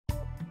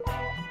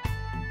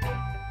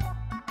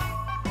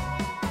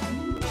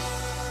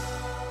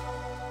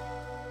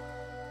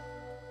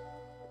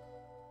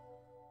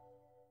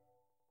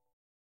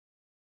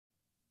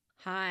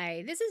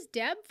Hi, this is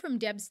Deb from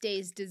Deb's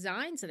Days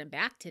Designs, and I'm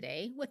back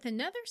today with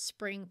another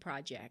spring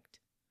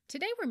project.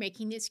 Today we're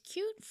making this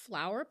cute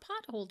flower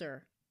pot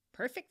holder,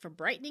 perfect for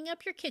brightening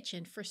up your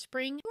kitchen for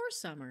spring or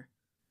summer.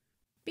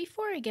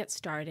 Before I get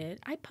started,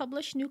 I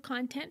publish new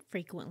content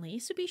frequently,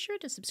 so be sure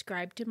to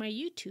subscribe to my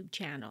YouTube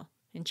channel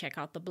and check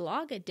out the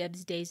blog at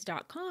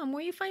debsdays.com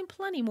where you find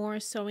plenty more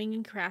sewing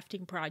and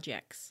crafting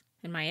projects.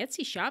 And my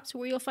Etsy shops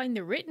where you'll find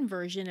the written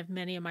version of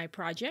many of my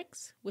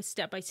projects with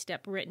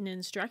step-by-step written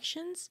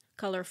instructions,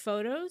 color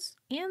photos,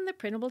 and the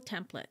printable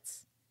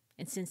templates.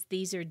 And since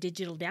these are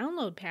digital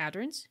download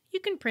patterns,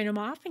 you can print them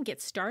off and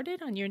get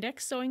started on your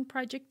next sewing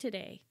project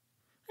today.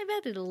 I've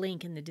added a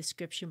link in the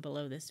description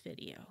below this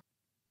video.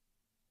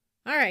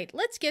 Alright,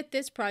 let's get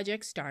this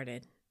project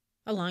started.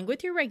 Along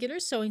with your regular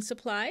sewing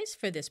supplies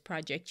for this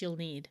project you'll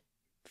need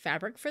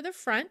fabric for the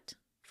front,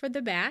 for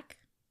the back,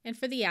 and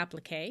for the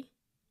appliqué,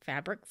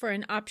 fabric for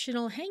an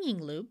optional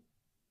hanging loop,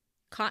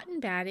 cotton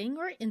batting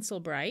or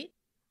Insulbright,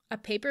 a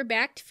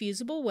paper-backed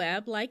fusible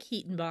web like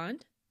Heat and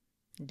Bond,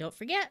 and don't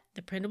forget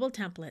the printable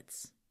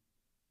templates.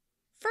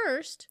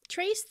 First,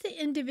 trace the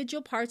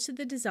individual parts of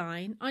the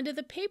design onto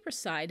the paper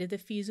side of the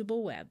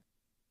fusible web.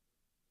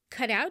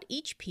 Cut out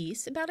each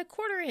piece about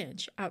 1/4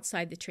 inch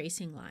outside the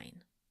tracing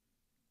line.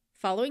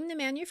 Following the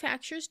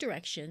manufacturer's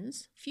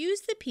directions,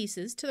 fuse the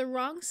pieces to the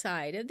wrong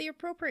side of the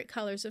appropriate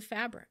colors of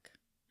fabric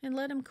and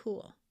let them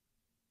cool.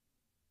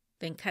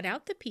 Then cut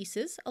out the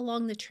pieces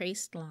along the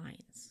traced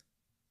lines.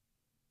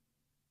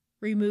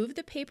 Remove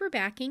the paper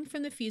backing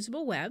from the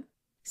fusible web.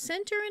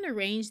 Center and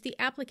arrange the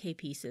appliqué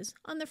pieces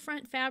on the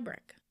front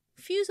fabric.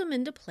 Fuse them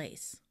into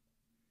place.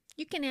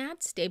 You can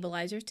add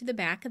stabilizer to the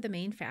back of the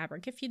main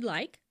fabric if you'd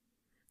like.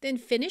 Then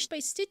finish by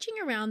stitching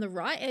around the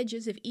raw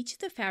edges of each of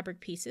the fabric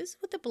pieces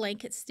with a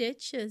blanket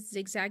stitch, a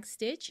zigzag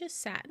stitch, a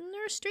satin,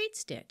 or a straight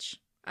stitch.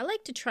 I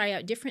like to try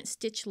out different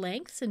stitch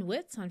lengths and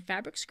widths on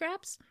fabric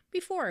scraps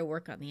before I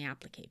work on the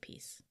appliqué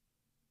piece.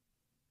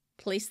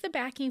 Place the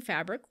backing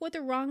fabric with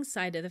the wrong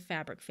side of the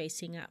fabric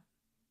facing up.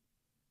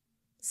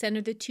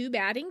 Center the 2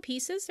 batting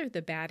pieces, or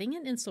the batting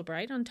and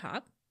Insulbright, on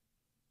top,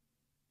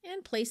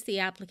 and place the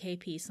appliqué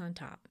piece on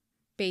top.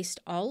 Baste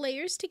all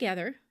layers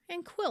together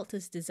and quilt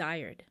as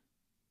desired.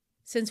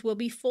 Since we'll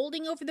be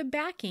folding over the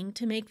backing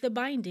to make the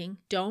binding,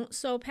 don't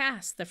sew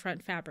past the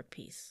front fabric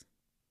piece.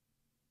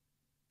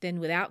 Then,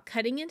 without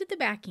cutting into the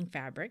backing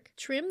fabric,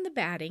 trim the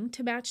batting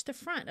to match the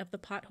front of the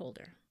pot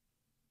holder.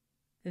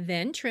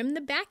 Then trim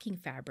the backing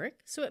fabric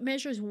so it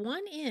measures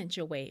 1 inch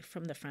away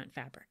from the front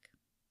fabric.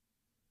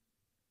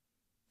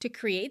 To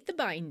create the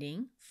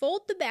binding,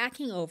 fold the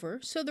backing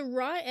over so the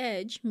raw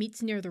edge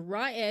meets near the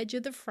raw edge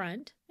of the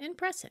front and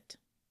press it.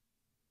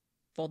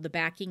 Fold the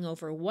backing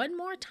over 1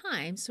 more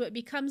time so it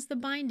becomes the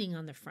binding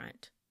on the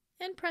front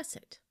and press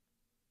it.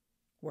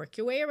 Work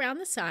your way around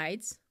the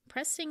sides,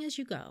 pressing as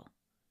you go,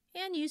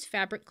 and use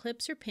fabric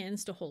clips or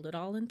pins to hold it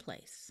all in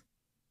place.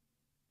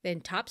 Then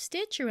top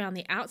stitch around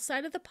the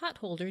outside of the pot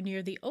holder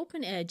near the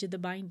open edge of the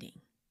binding.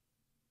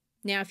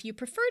 Now, if you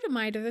prefer to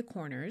miter the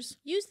corners,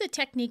 use the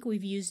technique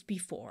we've used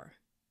before.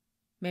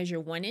 Measure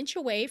 1 inch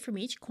away from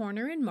each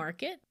corner and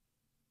mark it,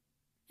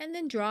 and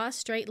then draw a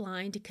straight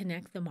line to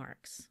connect the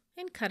marks,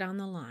 and cut on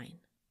the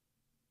line.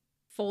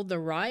 Fold the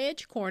raw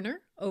edge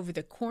corner over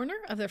the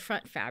corner of the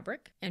front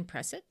fabric and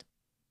press it.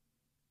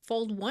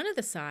 Fold one of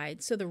the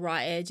sides so the raw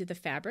edge of the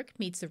fabric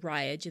meets the raw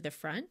edge of the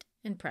front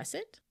and press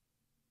it.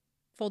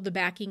 Fold the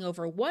backing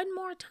over 1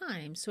 more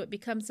time so it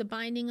becomes the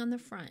binding on the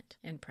front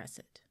and press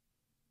it.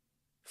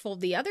 Fold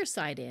the other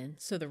side in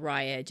so the raw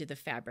edge of the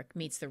fabric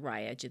meets the raw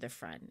edge of the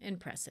front and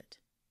press it.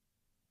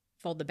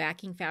 Fold the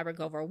backing fabric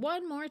over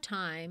 1 more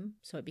time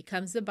so it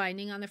becomes the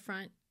binding on the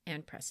front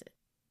and press it.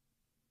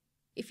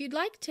 If you'd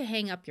like to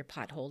hang up your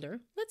pot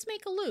holder, let's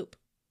make a loop.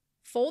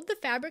 Fold the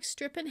fabric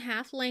strip in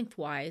half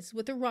lengthwise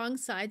with the wrong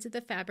sides of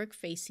the fabric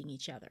facing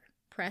each other.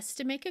 Press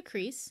to make a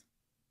crease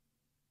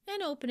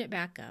and open it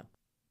back up.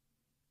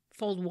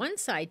 Fold one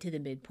side to the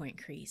midpoint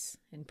crease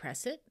and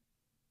press it.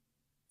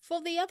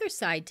 Fold the other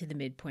side to the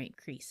midpoint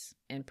crease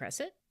and press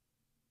it.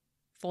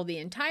 Fold the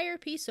entire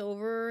piece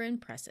over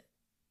and press it.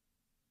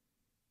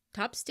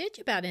 Top stitch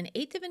about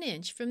 1/8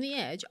 inch from the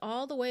edge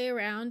all the way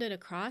around and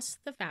across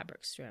the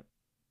fabric strip.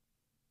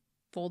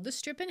 Fold the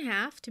strip in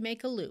half to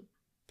make a loop.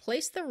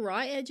 Place the raw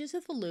edges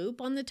of the loop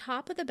on the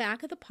top of the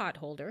back of the pot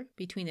holder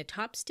between the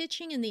top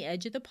stitching and the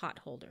edge of the pot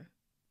holder.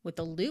 With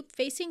the loop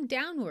facing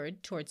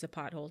downward towards the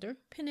pot holder,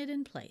 pin it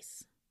in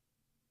place.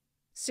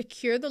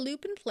 Secure the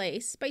loop in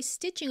place by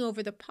stitching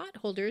over the pot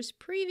holder's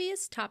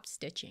previous top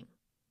stitching.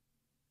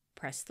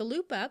 Press the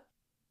loop up.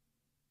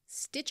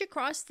 Stitch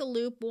across the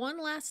loop 1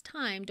 last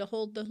time to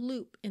hold the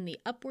loop in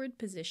the upward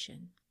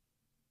position.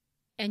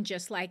 And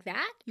just like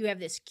that, you have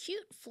this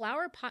cute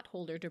flower pot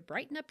holder to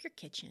brighten up your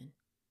kitchen.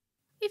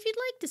 If you'd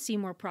like to see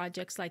more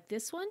projects like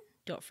this one,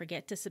 don't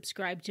forget to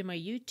subscribe to my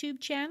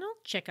YouTube channel,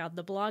 check out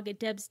the blog at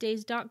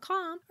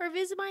debsdays.com, or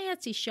visit my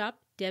Etsy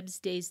shop, Deb's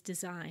Days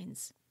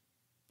Designs.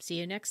 See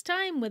you next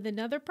time with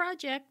another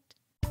project.